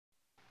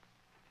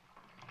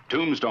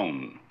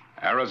Tombstone,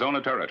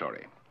 Arizona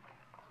Territory.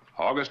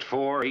 August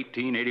 4,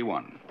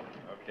 1881.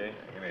 Okay,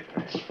 give me a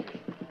three.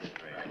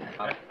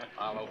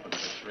 I'll open the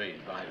three.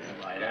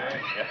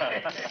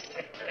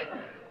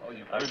 Oh,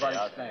 you everybody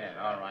stand.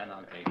 All right,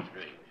 I'll take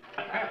three.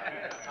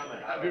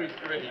 I'll do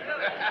three.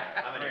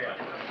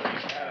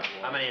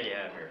 How many do you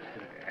have here?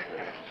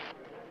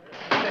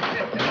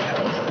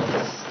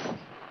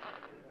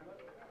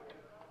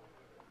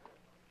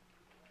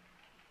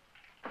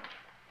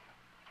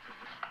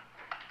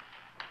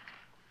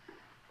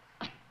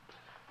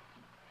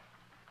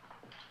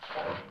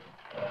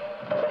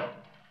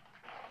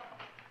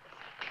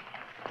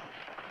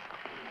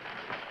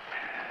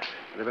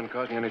 Have they been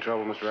causing any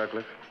trouble, Mr.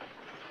 Radcliffe?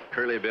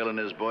 Curly Bill and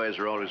his boys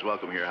are always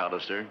welcome here,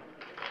 Hollister.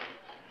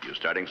 You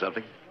starting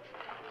something?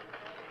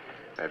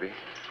 Maybe.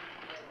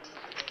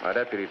 My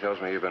deputy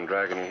tells me you've been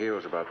dragging your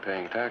heels about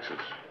paying taxes.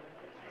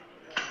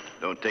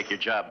 Don't take your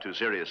job too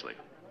seriously.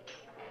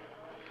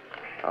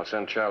 I'll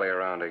send Charlie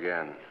around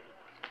again.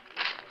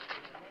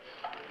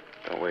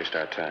 Don't waste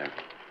our time.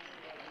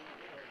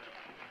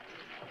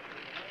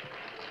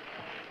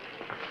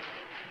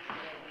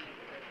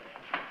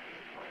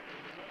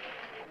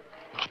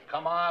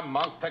 Come on,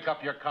 Monk, pick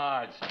up your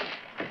cards.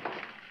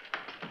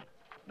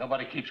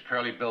 Nobody keeps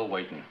Curly Bill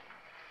waiting.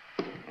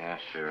 Yeah,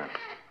 sure.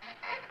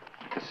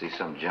 I can see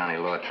some Johnny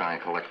Law trying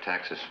to collect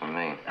taxes from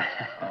me.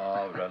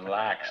 Oh,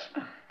 relax.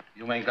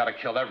 You ain't got to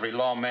kill every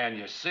lawman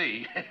you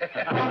see.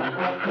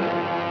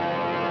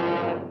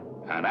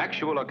 An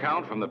actual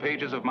account from the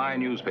pages of my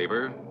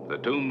newspaper, the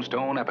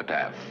Tombstone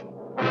Epitaph.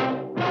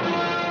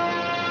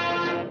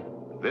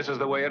 This is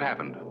the way it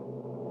happened.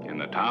 In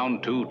the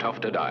town too tough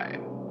to die.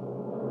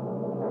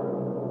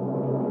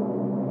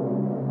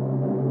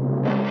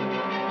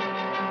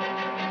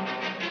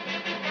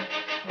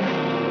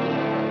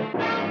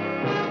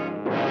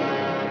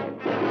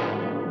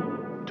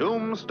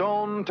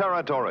 Tombstone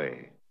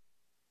Territory.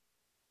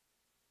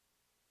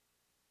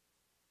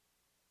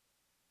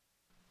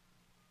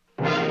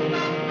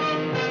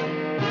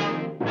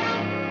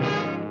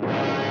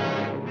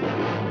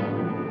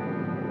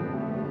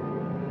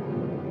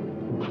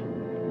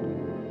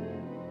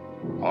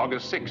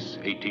 August 6,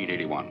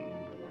 1881.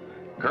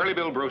 Curly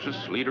Bill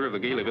Brocious, leader of the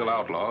Galeyville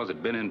outlaws,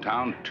 had been in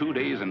town 2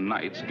 days and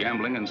nights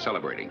gambling and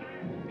celebrating.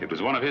 It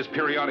was one of his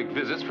periodic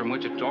visits from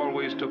which it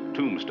always took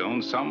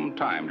Tombstone some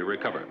time to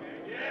recover.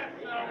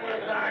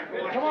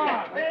 Come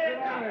on. Rick!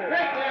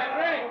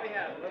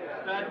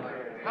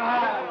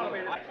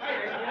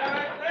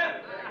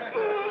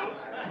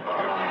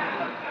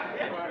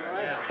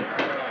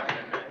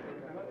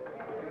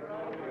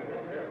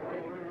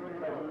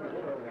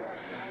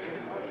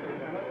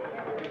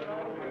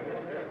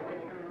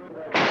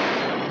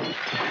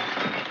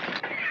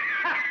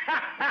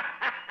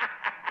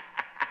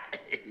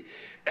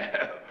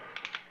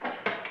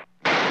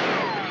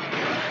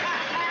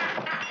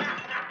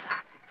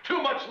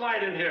 Too much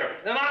light in here,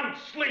 and I'm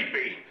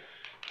sleepy.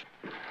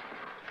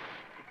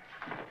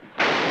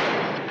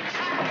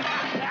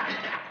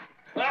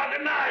 Well,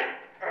 good night.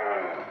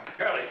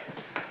 Curly,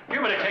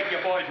 you better take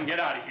your boys and get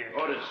out of here.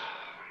 Orders.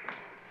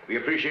 We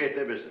appreciate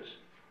their business.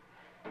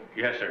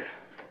 Yes, sir.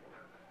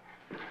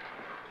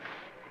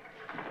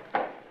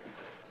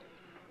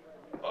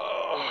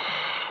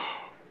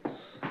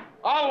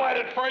 I'll light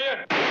it for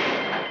you.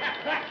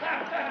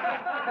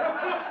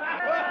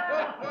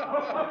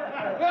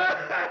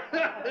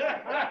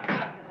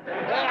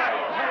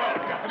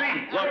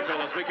 Look,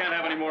 fellas, we can't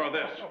have any more of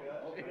this.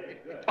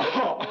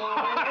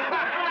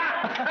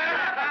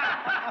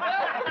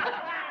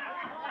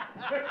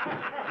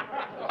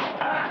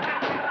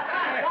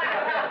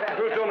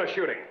 Who's doing the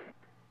shooting?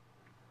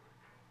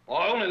 Well,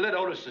 I only lit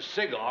Otis a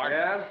cigar.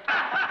 Yeah?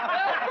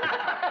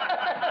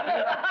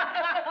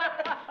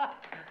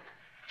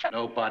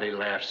 Nobody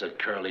laughs at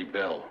Curly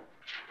Bill.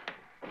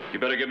 You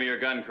better give me your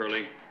gun,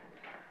 Curly.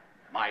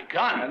 My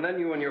gun? And then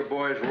you and your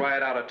boys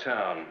ride out of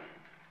town.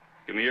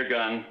 Give me your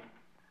gun.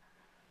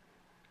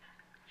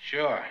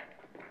 Sure.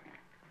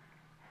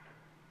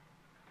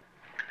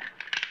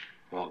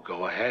 Well,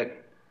 go ahead.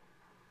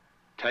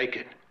 Take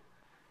it.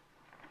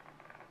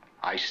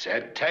 I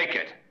said take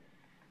it.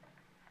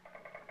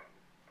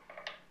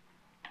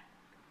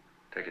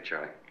 Take it,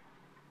 Charlie.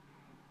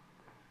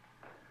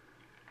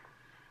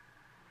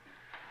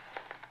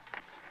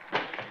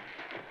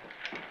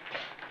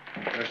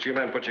 Rest of you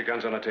men, put your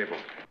guns on the table.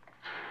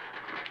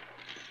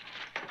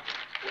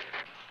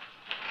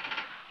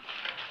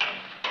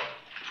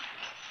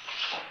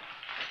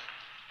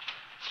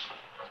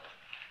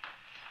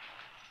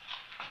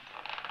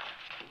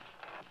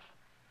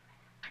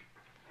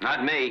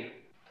 Not me.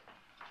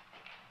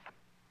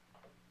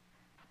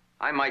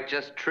 I might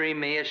just tree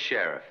me as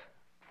sheriff.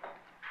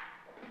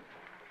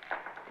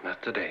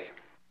 Not today.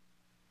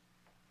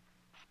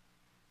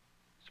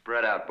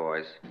 Spread out,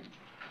 boys.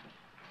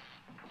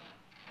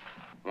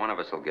 One of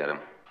us will get him.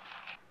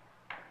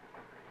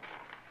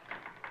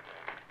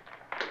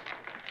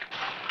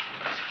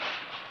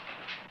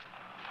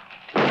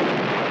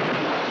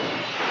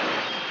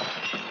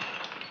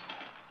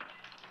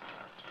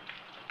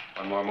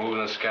 One more move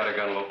and the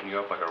scattergun will open you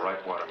up like a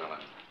ripe watermelon.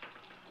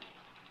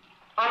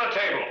 On the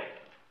table.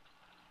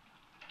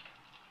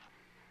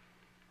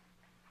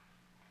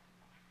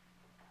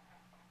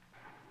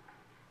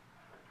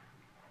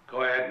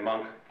 Go ahead,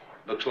 Monk.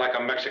 Looks like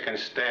a Mexican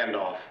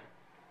standoff.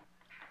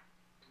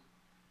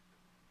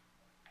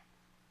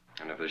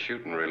 And if the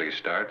shooting really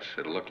starts,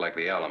 it'll look like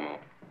the Alamo.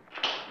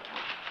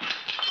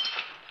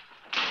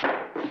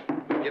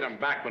 Get them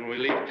back when we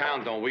leave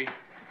town, don't we?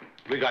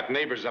 We got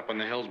neighbors up in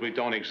the hills we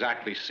don't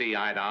exactly see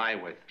eye to eye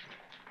with.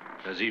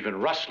 There's even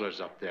rustlers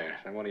up there.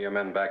 Send one of your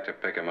men back to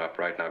pick him up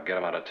right now. Get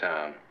him out of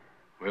town.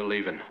 We're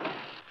leaving.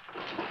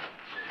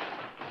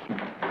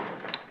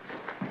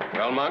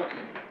 Well, Monk?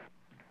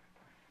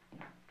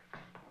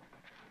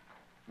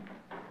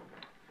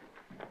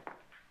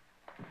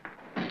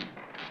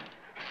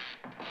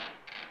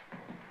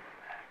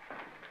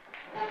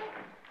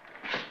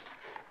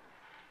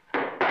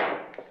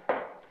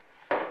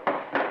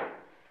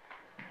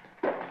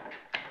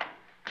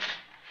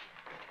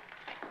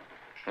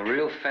 A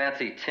real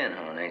fancy tin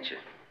horn, ain't you?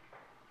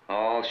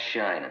 All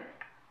shining.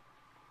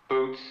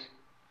 Boots.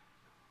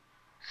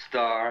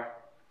 Star.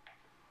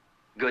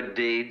 Good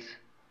deeds.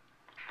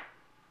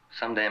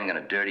 Someday I'm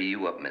gonna dirty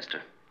you up,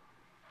 mister.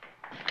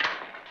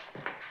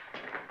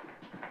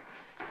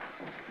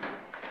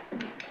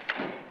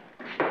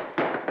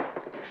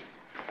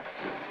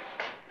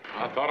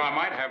 I thought I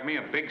might have me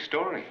a big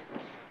story.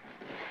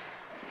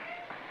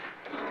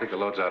 Take the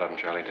loads out of him,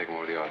 Charlie, and take him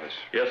over to the office.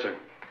 Yes, sir.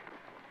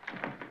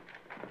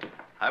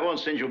 I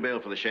won't send you a bill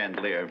for the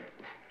chandelier.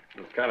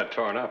 It's kind of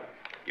torn up.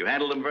 You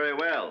handled them very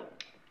well.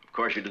 Of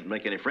course, you didn't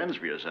make any friends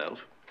for yourself.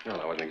 Well,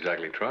 I wasn't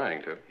exactly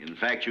trying to. In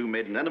fact, you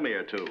made an enemy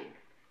or two.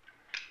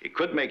 It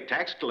could make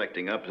tax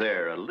collecting up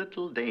there a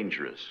little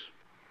dangerous.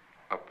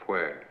 Up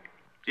where?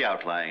 The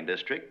outlying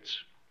districts.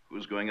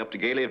 Who's going up to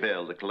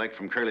Galeyville to collect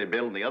from Curly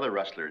Bill and the other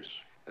rustlers?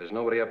 There's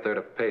nobody up there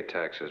to pay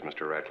taxes,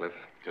 Mr. Ratcliffe.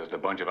 Just a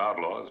bunch of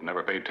outlaws,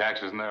 never paid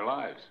taxes in their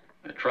lives.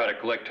 They try to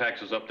collect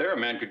taxes up there, a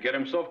man could get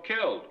himself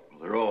killed. Well,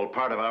 they're all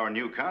part of our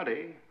new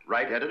county.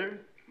 Right, editor?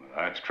 Well,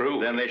 that's true.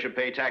 Then they should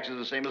pay taxes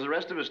the same as the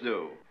rest of us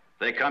do.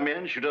 They come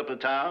in, shoot up the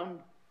town,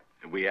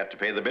 and we have to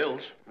pay the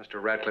bills.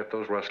 Mr. Ratcliffe,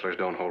 those rustlers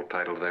don't hold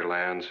title to their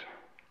lands.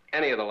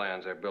 Any of the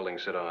lands their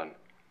buildings sit on.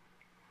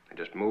 They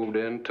just moved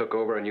in, took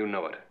over, and you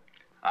know it.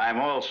 I'm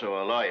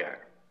also a lawyer.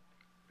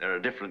 There are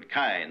different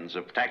kinds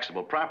of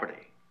taxable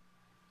property.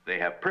 They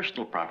have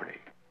personal property,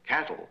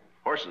 cattle,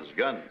 horses,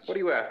 guns. What are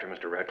you after,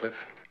 Mr. Ratcliffe?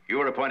 You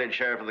were appointed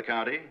sheriff of the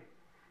county.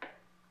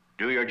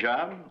 Do your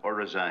job or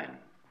resign.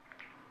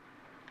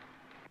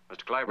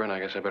 Mr. Clyburn, I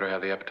guess I better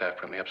have the epitaph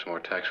print me up some more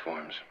tax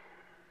forms.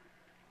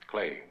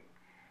 Clay,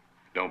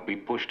 don't be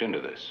pushed into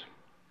this.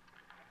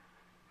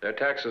 Their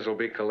taxes will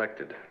be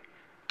collected.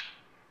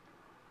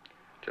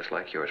 Just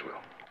like yours will.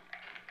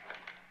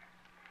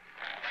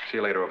 See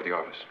you later over at the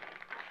office.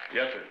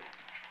 Yes, sir.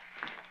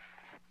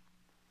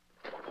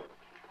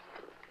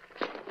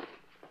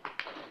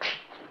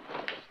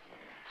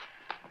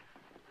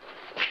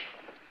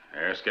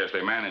 There's scarcely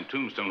a man in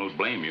Tombstone who'd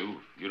blame you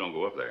if you don't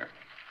go up there.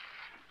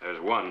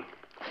 There's one.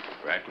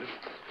 Ratcliffe.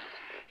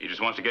 He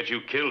just wants to get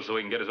you killed so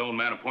he can get his own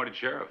man appointed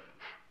sheriff.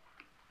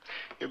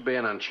 You're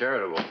being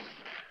uncharitable.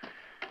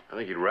 I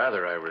think you'd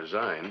rather I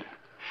resigned.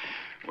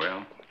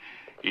 Well,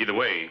 either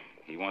way,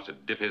 he wants to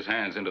dip his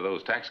hands into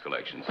those tax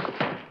collections.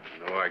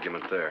 No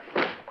argument there.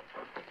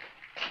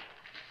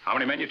 How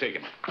many men you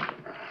taking?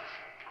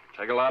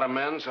 Take a lot of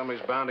men,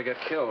 somebody's bound to get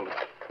killed.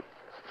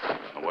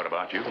 Well, what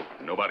about you?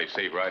 Nobody's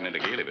safe riding into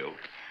Galeyville.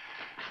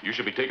 You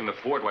should be taking the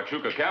Fort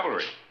Huachuca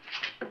Cavalry.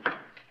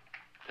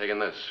 Taking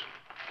this.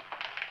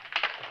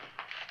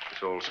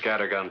 This old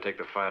scattergun take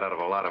the fight out of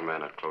a lot of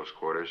men at close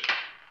quarters.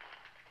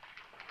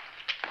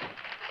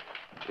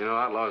 You know,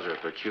 outlaws are a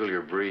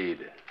peculiar breed.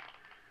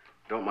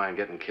 Don't mind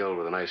getting killed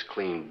with a nice,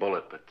 clean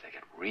bullet, but they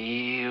get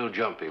real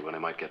jumpy when they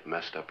might get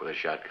messed up with a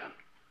shotgun.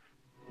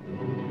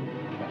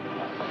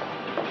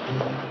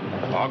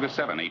 August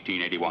 7,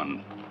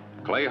 1881.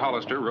 Clay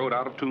Hollister rode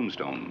out of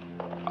Tombstone,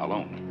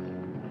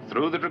 alone,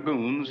 through the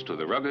Dragoons to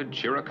the rugged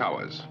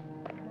Chiricahuas,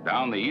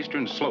 down the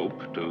eastern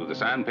slope to the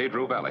San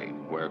Pedro Valley,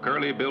 where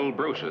Curly Bill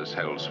Brocious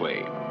held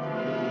sway.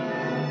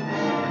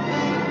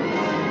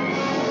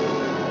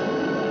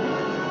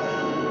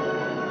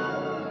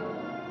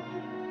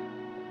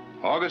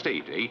 August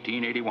 8,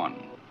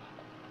 1881.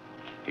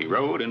 He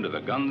rode into the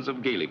guns of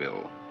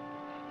Galeyville.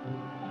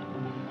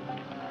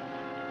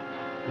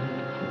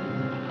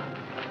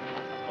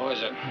 Who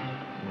is it?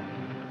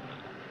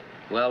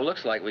 Well,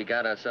 looks like we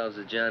got ourselves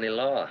a Johnny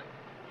Law.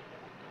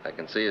 I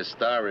can see his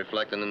star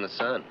reflecting in the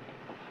sun.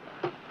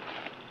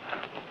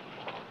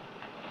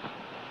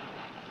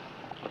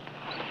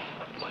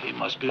 Well, he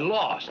must be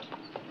lost.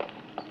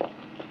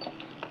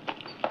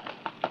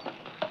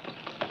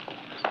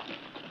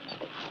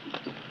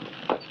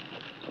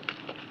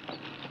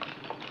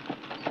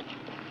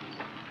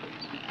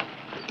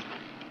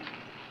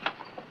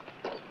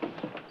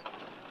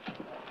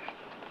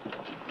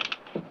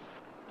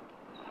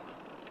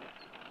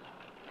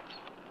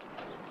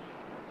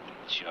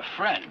 It's your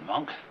friend,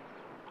 Monk.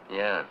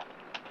 Yeah.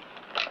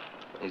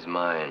 He's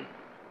mine.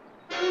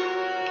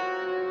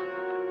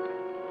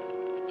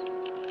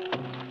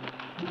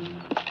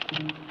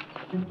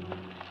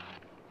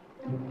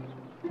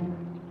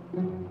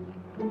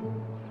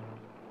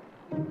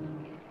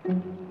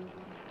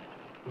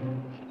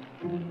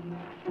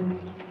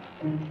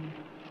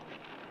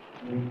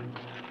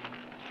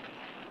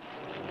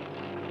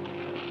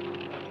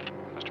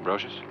 Mr.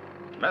 Brocious?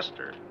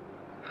 Mister.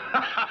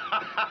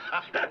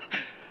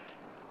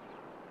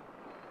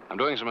 I'm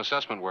doing some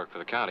assessment work for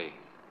the county.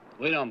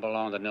 We don't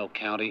belong to no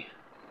county.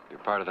 You're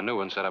part of the new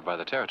one set up by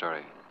the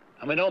territory.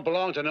 And we don't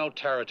belong to no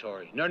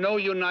territory, nor no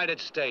United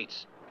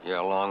States. You're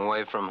a long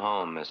way from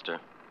home, mister.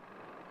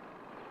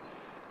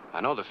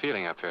 I know the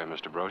feeling up here,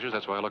 Mr. Brocious.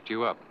 That's why I looked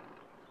you up.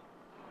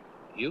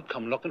 You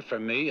come looking for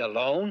me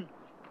alone?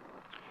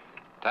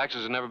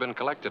 Taxes have never been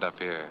collected up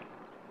here.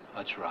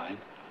 That's right.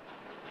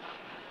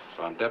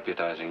 So I'm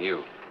deputizing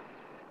you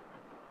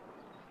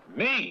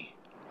Me?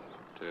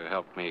 to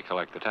help me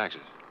collect the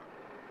taxes.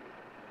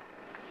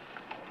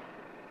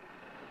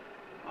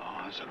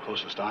 Oh, that's the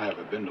closest I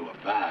ever been to a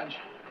badge.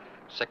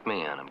 Sick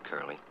me on him,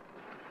 Curly.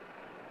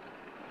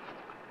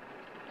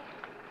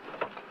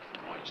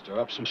 Might stir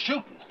up some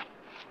shooting.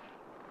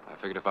 I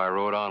figured if I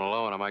rode on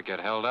alone, I might get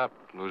held up,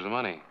 lose the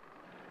money.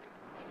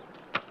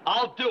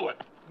 I'll do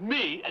it.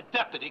 Me, a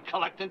deputy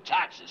collecting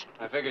taxes.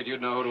 I figured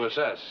you'd know who to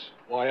assess.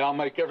 Why, I'll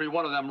make every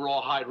one of them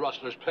rawhide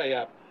rustlers pay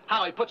up.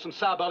 Howie, put some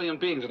Sabellian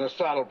beans in a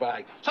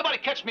saddlebag. Somebody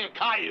catch me a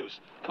cayuse.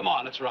 Come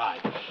on, let's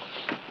ride.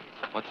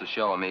 What's the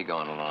show of me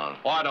going along?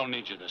 Oh, I don't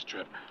need you this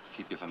trip.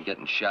 Keep you from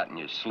getting shot in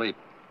your sleep.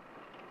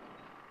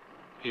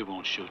 He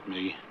won't shoot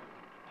me,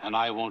 and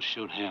I won't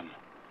shoot him.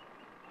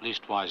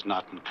 Leastwise,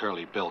 not in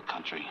Curly Bill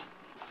country.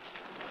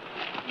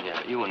 Yeah,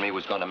 but you and me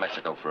was going to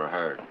Mexico for a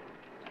herd.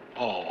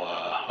 Oh,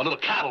 a little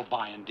cattle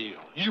buying deal.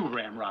 You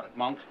ramrodded,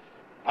 Monk.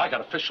 I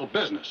got official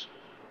business.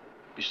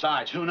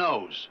 Besides, who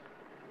knows?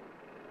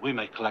 We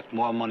may collect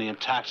more money in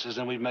taxes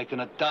than we make in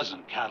a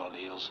dozen cattle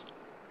deals.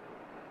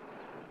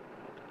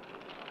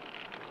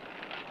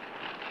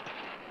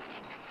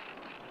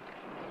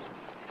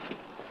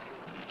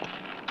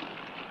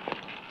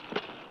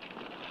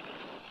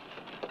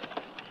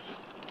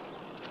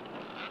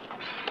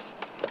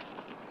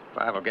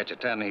 Five will get you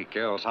 10. He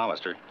kills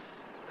Hollister.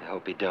 I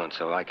hope he don't,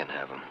 so I can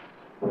have him.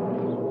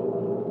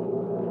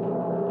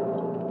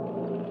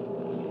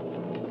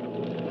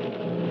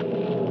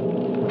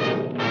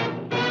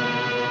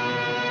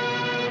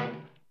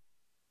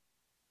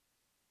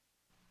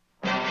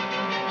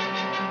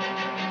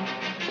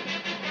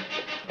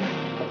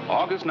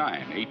 August 9,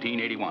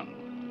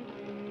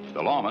 1881.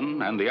 The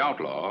lawman and the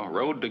outlaw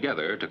rode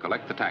together to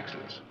collect the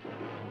taxes.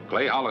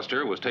 Clay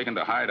Hollister was taken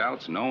to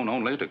hideouts known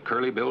only to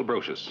Curly Bill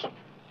Brocious.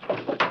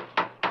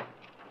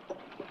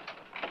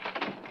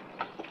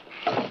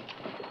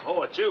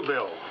 Oh, it's you,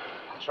 Bill.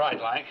 That's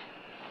right, Lank.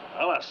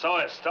 Well, I saw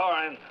it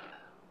starring.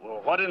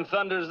 Well, what in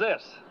thunder's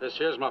this? This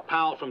here's my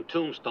pal from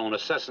Tombstone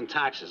assessing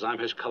taxes. I'm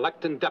his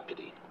collecting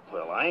deputy.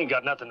 Well, I ain't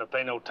got nothing to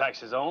pay no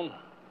taxes on.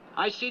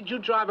 I seed you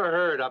drive a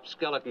herd up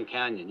Skeleton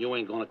Canyon. You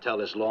ain't gonna tell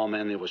this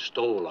lawman they was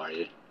stole, are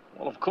you?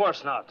 Well, of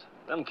course not.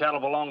 Them cattle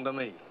belong to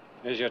me.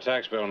 Here's your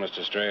tax bill,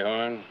 Mr.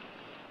 Strayhorn.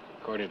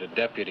 According to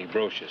Deputy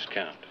Brocious'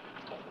 count.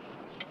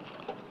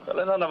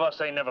 Well, none of us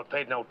ain't never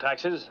paid no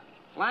taxes.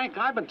 Lank,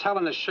 I've been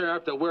telling the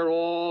sheriff that we're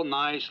all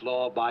nice,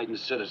 law-abiding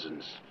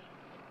citizens.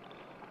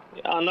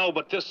 Yeah, I know,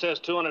 but this says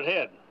 200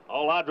 head.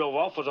 All I drove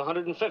off was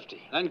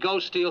 150. Then go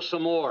steal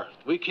some more.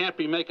 We can't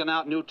be making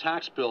out new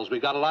tax bills. We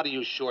got a lot of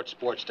you short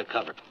sports to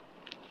cover.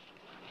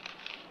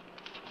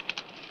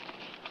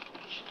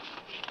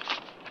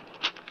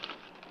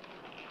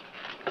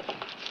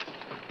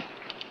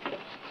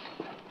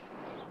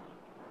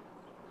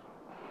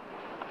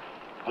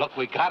 Look,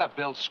 we gotta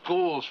build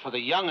schools for the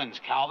young'uns,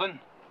 Calvin.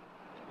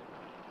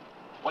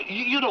 Well,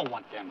 you don't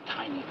want them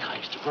tiny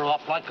types to grow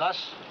up like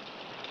us.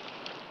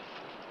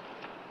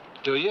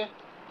 Do you?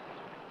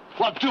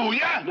 Well, do you?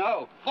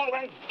 No. Well,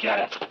 then get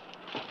it.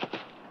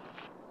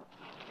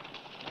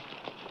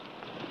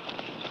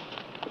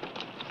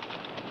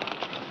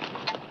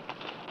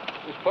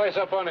 This place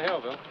up on the hill,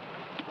 Bill.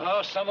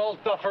 Oh, some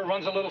old duffer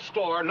runs a little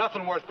store.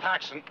 Nothing worth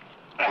taxing.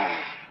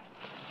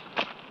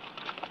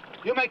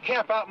 You may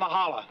camp out in the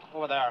holler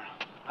over there.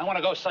 I want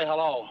to go say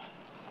hello.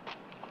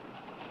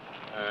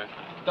 All right.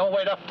 Don't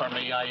wait up for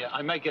me.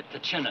 I may get to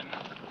chinning.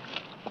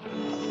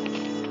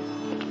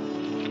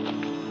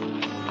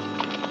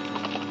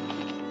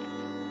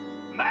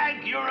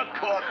 Mag, you're a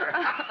corker.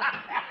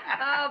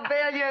 Oh,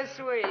 Bill, you're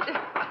sweet.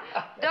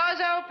 Door's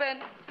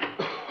open.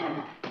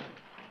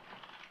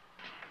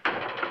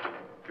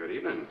 Good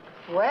evening.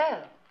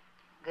 Well,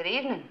 good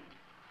evening.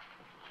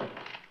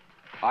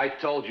 I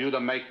told you to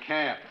make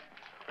camp.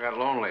 I got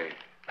lonely.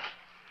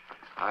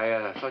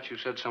 I thought you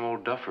said some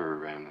old duffer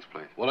ran this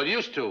place. Well, it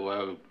used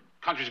to.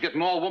 Country's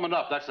getting all womaned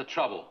up. That's the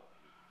trouble.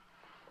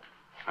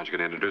 Aren't you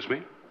going to introduce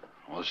me?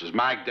 Well, this is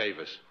Mag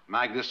Davis.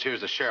 Mag, this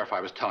here's the sheriff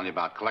I was telling you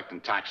about, collecting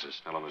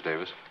taxes. Hello, Miss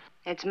Davis.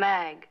 It's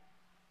Mag.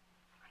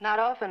 Not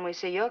often we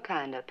see your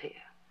kind up here.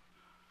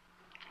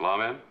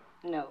 Lawman?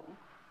 No.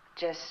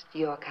 Just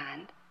your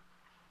kind.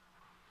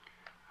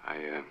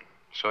 I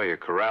saw your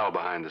corral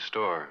behind the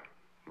store.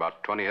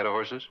 About 20 head of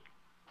horses?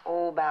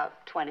 Oh,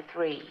 about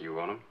 23. You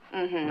own them?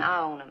 Mm-hmm, I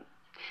own them.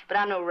 But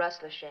I'm no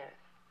rustler, Sheriff.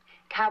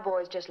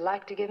 Cowboys just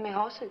like to give me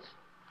horses.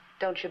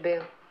 Don't you,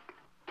 Bill?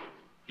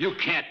 You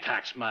can't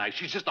tax Mag.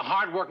 She's just a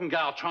hard-working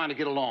gal trying to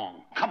get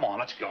along. Come on,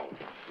 let's go.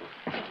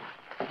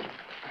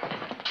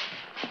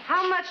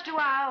 How much do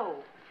I owe?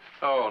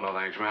 Oh, no,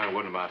 thanks, man. It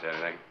wouldn't amount to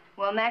anything.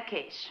 Well, in that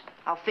case,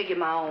 I'll figure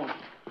my own.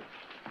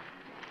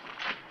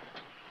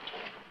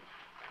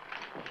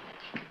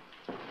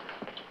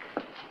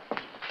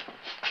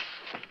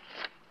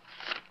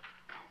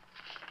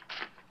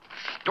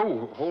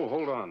 Oh,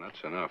 hold on.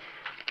 That's enough.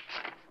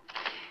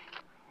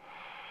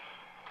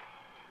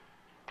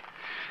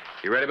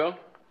 You ready, Bill?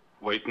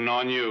 Waiting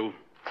on you.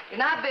 Good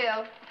night,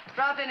 Bill.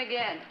 Drop in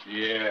again.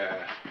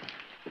 Yeah.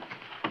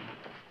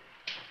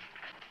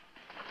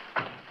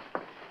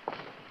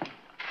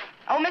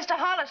 Oh, Mr.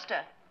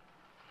 Hollister.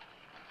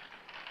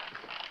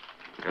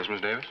 Yes,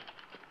 Miss Davis?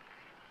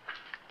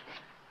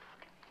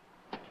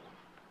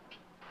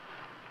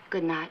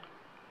 Good night.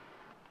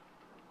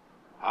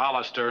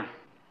 Hollister.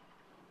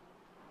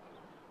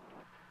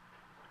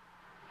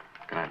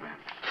 Good night, man.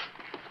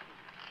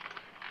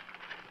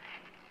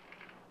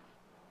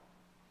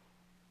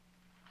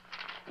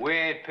 We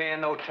ain't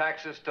paying no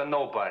taxes to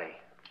nobody.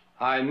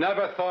 I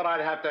never thought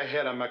I'd have to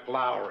hit a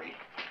McLowry.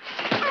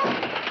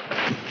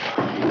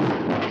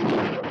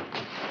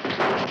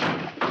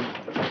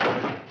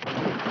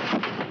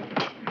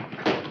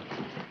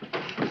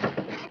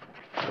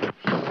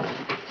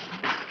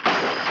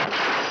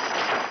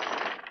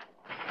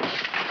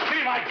 Give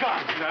me my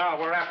gun. No,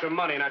 we're after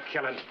money, not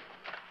killing.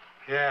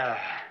 Yeah.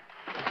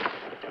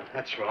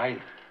 That's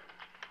right.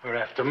 We're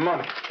after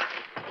money.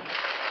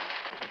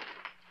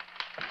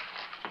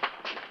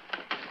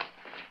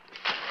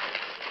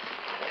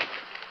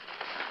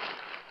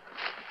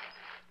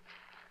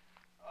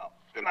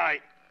 Good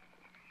night.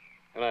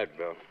 Good night,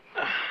 Bill.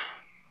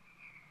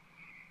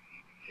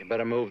 You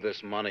better move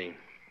this money.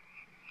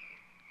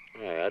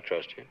 Yeah, I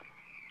trust you.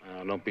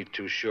 Don't be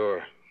too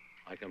sure.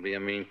 I can be a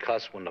mean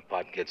cuss when the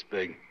pot gets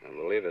big. I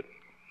believe it.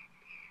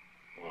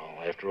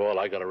 Well, after all,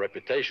 I got a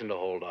reputation to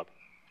hold up.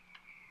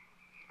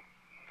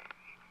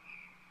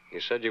 You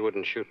said you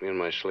wouldn't shoot me in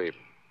my sleep.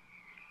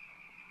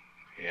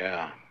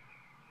 Yeah,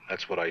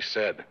 that's what I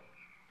said.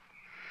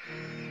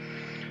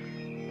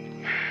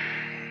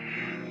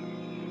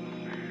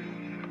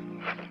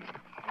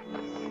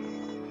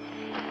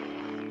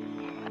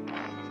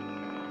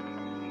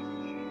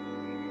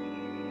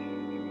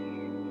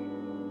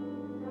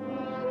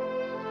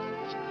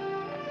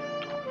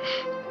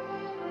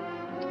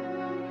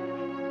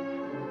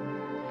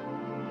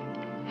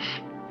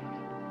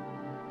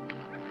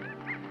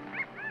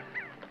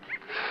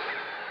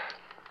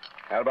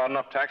 That about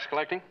enough tax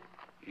collecting?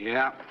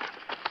 Yeah.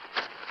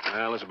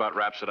 Well, this about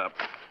wraps it up.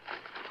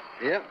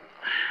 Yep.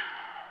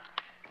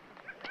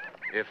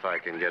 If I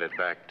can get it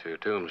back to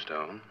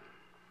Tombstone.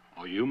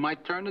 Well, you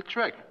might turn the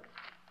trick.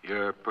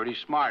 You're pretty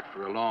smart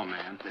for a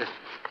lawman.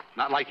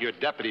 Not like your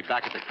deputy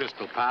back at the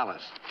Crystal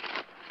Palace.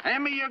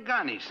 Hand me your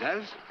gun, he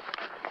says.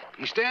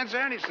 He stands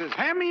there and he says,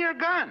 hand me your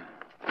gun.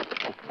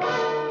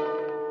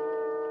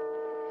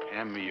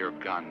 Hand me your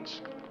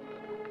guns.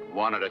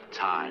 One at a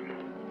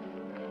time.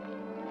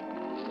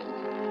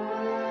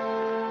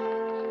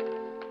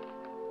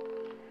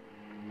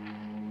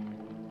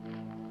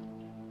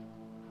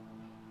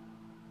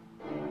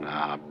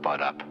 Butt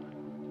up.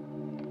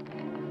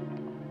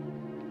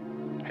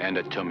 Hand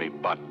it to me,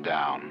 butt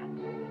down.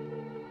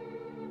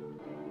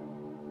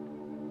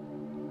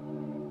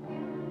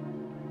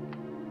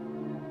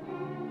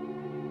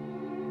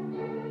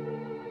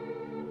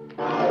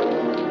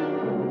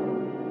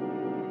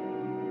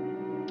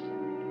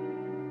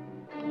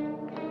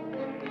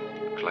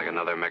 Looks like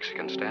another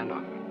Mexican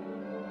standoff.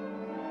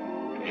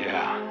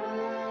 Yeah.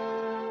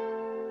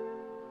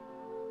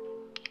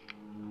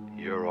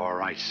 You're all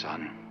right,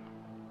 son.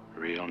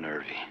 Real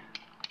nervy.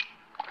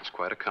 It's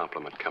quite a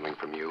compliment coming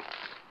from you.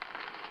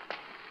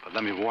 But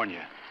let me warn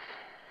you,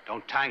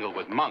 don't tangle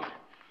with Monk.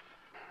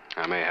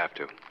 I may have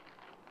to.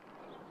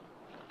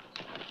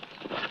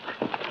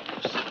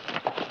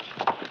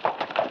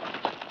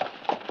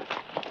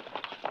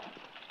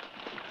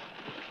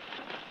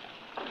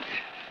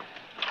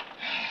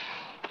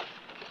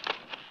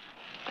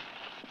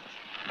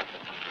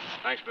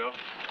 Thanks, Bill.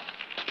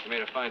 You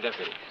made a fine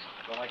deputy.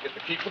 Don't I get to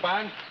keep the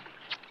band?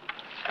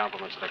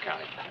 Compliments to the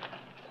county.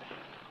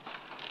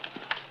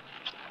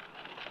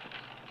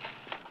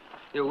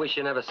 You wish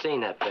you never seen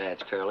that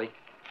badge, Curly.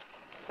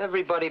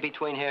 Everybody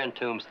between here and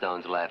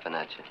Tombstone's laughing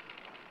at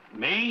you.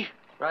 Me?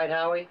 Right,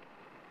 Howie?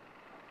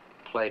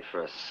 Played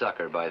for a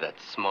sucker by that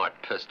smart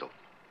pistol.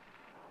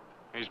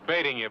 He's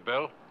baiting you,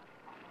 Bill.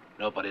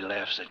 Nobody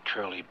laughs at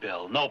Curly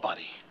Bill.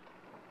 Nobody.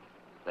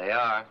 They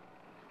are,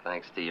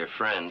 thanks to your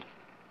friend.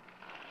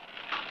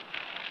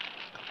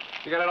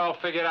 You got it all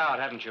figured out,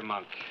 haven't you,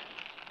 Monk?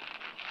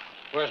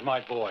 Where's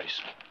my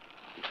boys?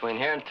 Between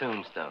here and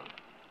Tombstone.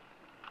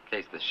 In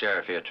case the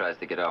sheriff here tries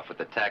to get off with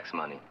the tax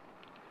money.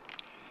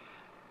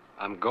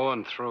 I'm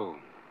going through.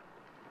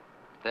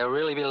 They'll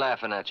really be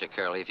laughing at you,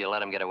 Curly, if you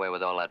let him get away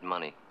with all that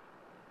money.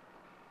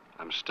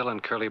 I'm still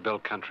in Curly Bill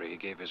country. He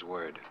gave his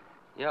word.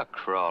 You're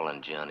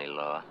crawling, Johnny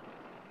Law.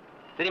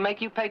 Did he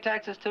make you pay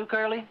taxes too,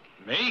 Curly?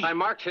 Me? I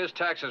marked his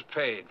taxes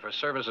paid for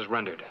services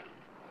rendered.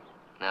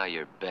 Now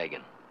you're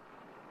begging.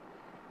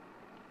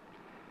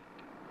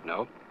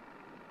 Nope.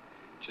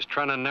 Just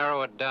trying to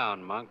narrow it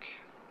down, Monk.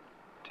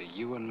 To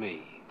you and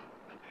me.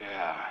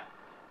 Yeah.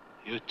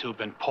 You two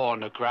been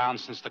pawing the ground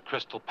since the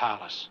Crystal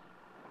Palace.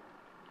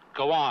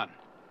 Go on.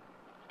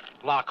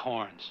 Lock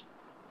horns.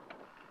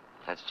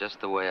 That's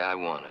just the way I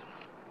want it.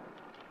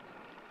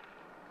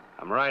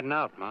 I'm riding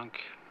out, Monk.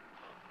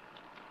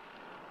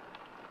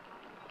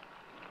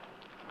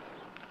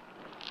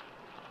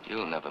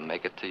 You'll never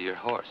make it to your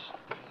horse.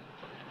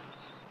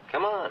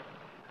 Come on.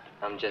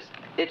 I'm just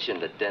itching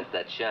to dent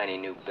that shiny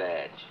new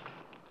badge.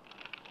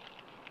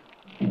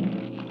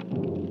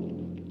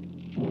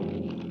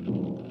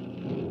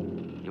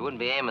 You wouldn't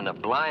be aiming to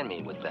blind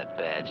me with that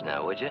badge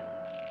now, would you?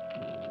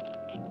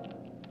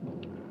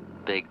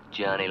 Big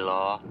Johnny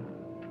Law.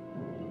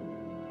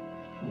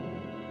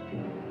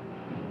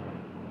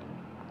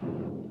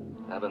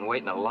 I've been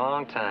waiting a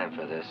long time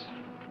for this.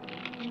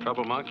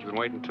 Trouble, Monk, you've been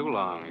waiting too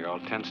long. You're all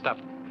tensed up.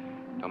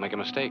 Don't make a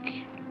mistake.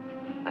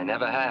 I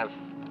never have.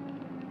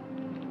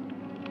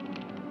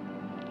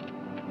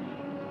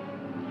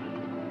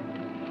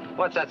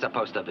 What's that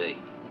supposed to be?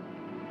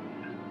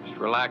 Just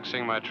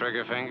relaxing my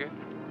trigger finger.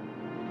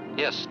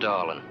 You're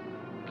stalling.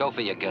 Go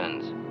for your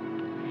guns.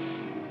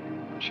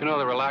 Don't you know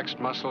the relaxed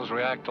muscles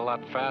react a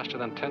lot faster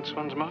than tense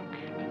ones, Monk?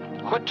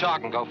 Quit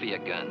talking, go for your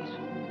guns.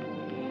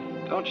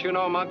 Don't you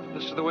know, Monk,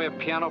 this is the way a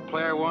piano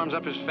player warms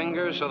up his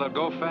fingers so they'll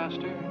go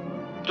faster?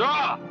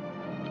 Draw!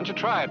 Don't you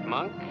try it,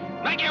 Monk?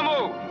 Make your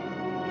move!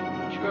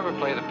 Did you ever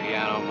play the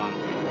piano, Monk?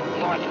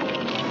 What?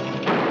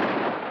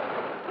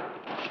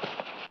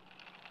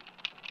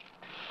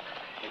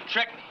 You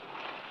tricked me.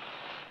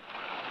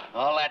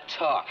 All that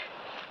talk.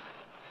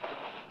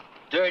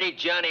 Dirty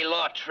Johnny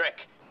Law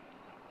trick.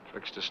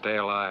 Tricks to stay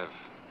alive.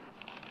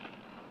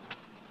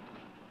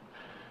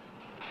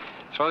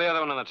 Throw the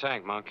other one in the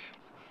tank, Monk.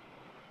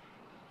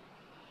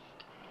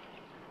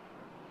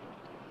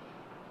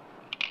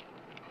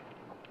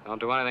 Don't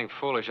do anything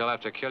foolish, I'll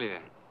have to kill you.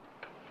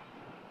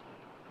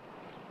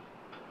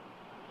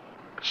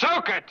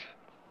 Soak it!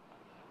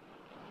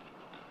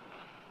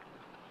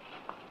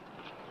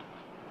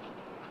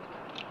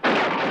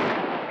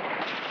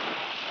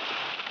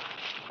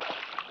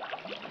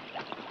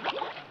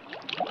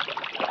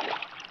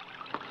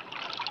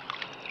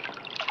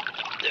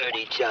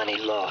 Dirty Johnny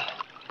Law.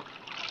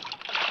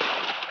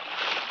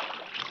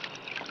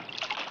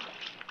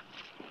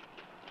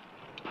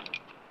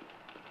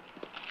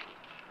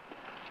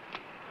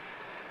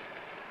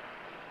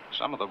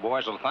 Some of the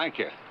boys will thank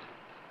you.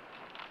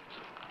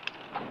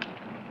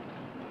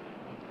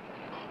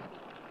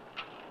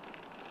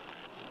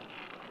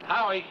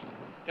 Howie,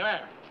 come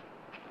here.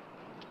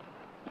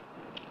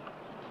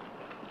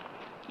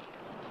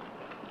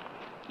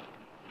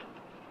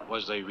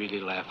 Was they really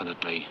laughing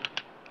at me?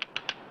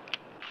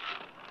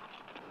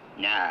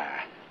 Nah.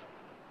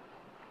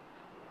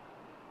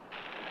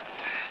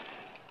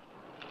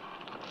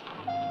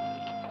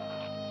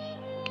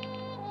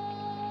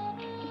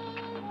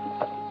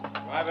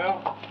 Bye,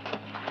 Bill.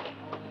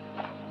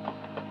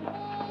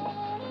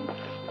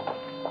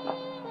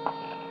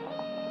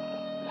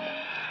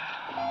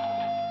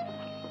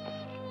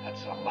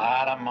 That's a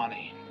lot of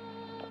money.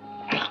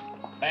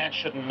 Man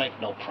shouldn't make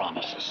no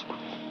promises.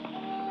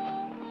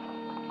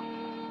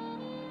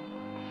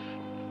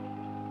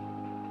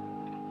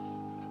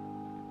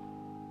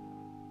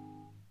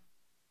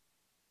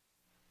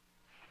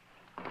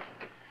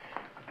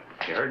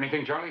 You heard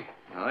anything, Charlie?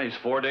 Well, he's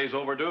 4 days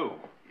overdue.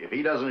 If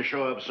he doesn't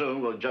show up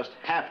soon, we'll just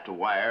have to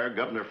wire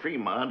Governor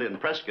Fremont in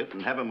Prescott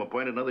and have him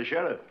appoint another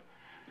sheriff.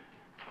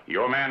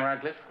 Your man,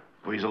 Radcliffe?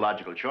 Well, he's a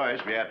logical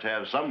choice. We have to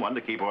have someone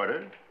to keep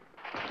order.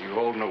 You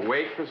holding a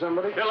wait for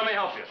somebody? Bill, let me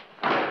help you.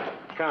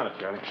 Count it,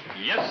 Charlie.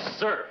 Yes,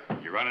 sir.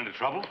 You run into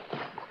trouble?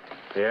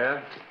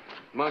 Yeah?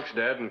 Monk's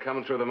dead, and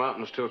coming through the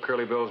mountains, two of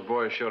Curly Bill's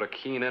boys showed a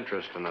keen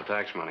interest in the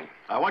tax money.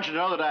 I want you to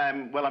know that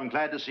I'm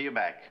glad to see you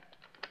back.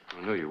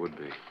 I knew you would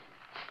be.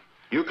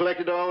 You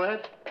collected all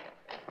that?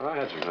 Well, I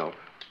had some help.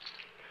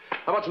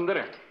 How about some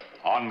dinner?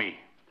 On me.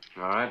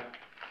 All right.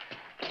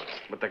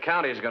 But the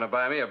county's going to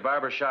buy me a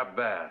barbershop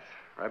bath.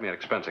 Write me an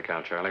expense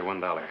account, Charlie,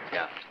 $1.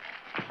 Yeah.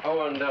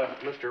 Oh, and,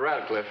 Mr.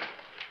 Radcliffe,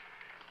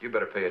 you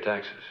better pay your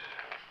taxes.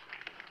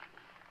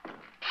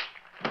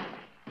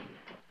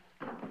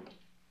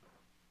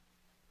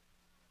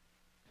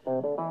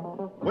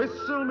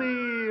 Whistle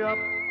me up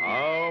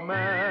a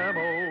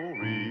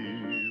memory,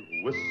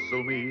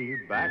 whistle me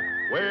back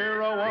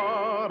where I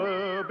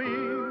wanna be.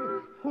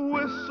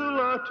 Whistle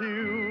a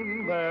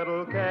tune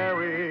that'll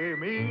carry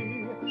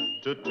me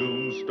to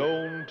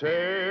Tombstone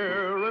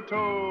territory.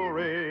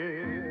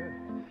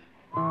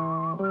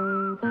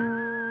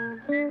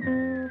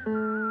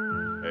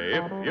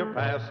 If your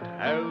past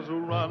has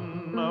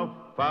run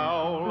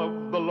afoul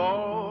of the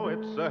law,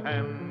 it's a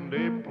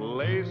handy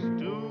place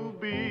to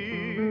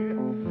be.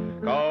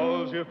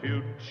 'Cause your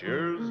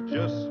future's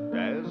just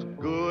as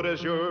good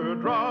as your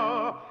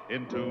draw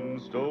in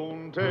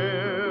Tombstone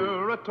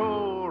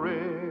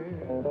territory.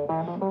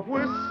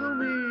 Whistle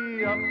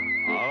me up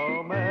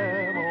a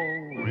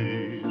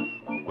memory.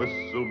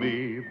 Whistle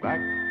me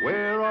back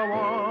where I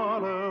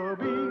wanna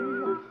be.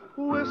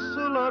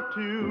 Whistle a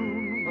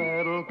tune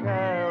that'll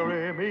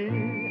carry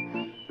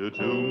me to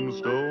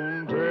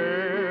Tombstone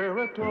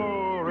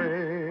territory.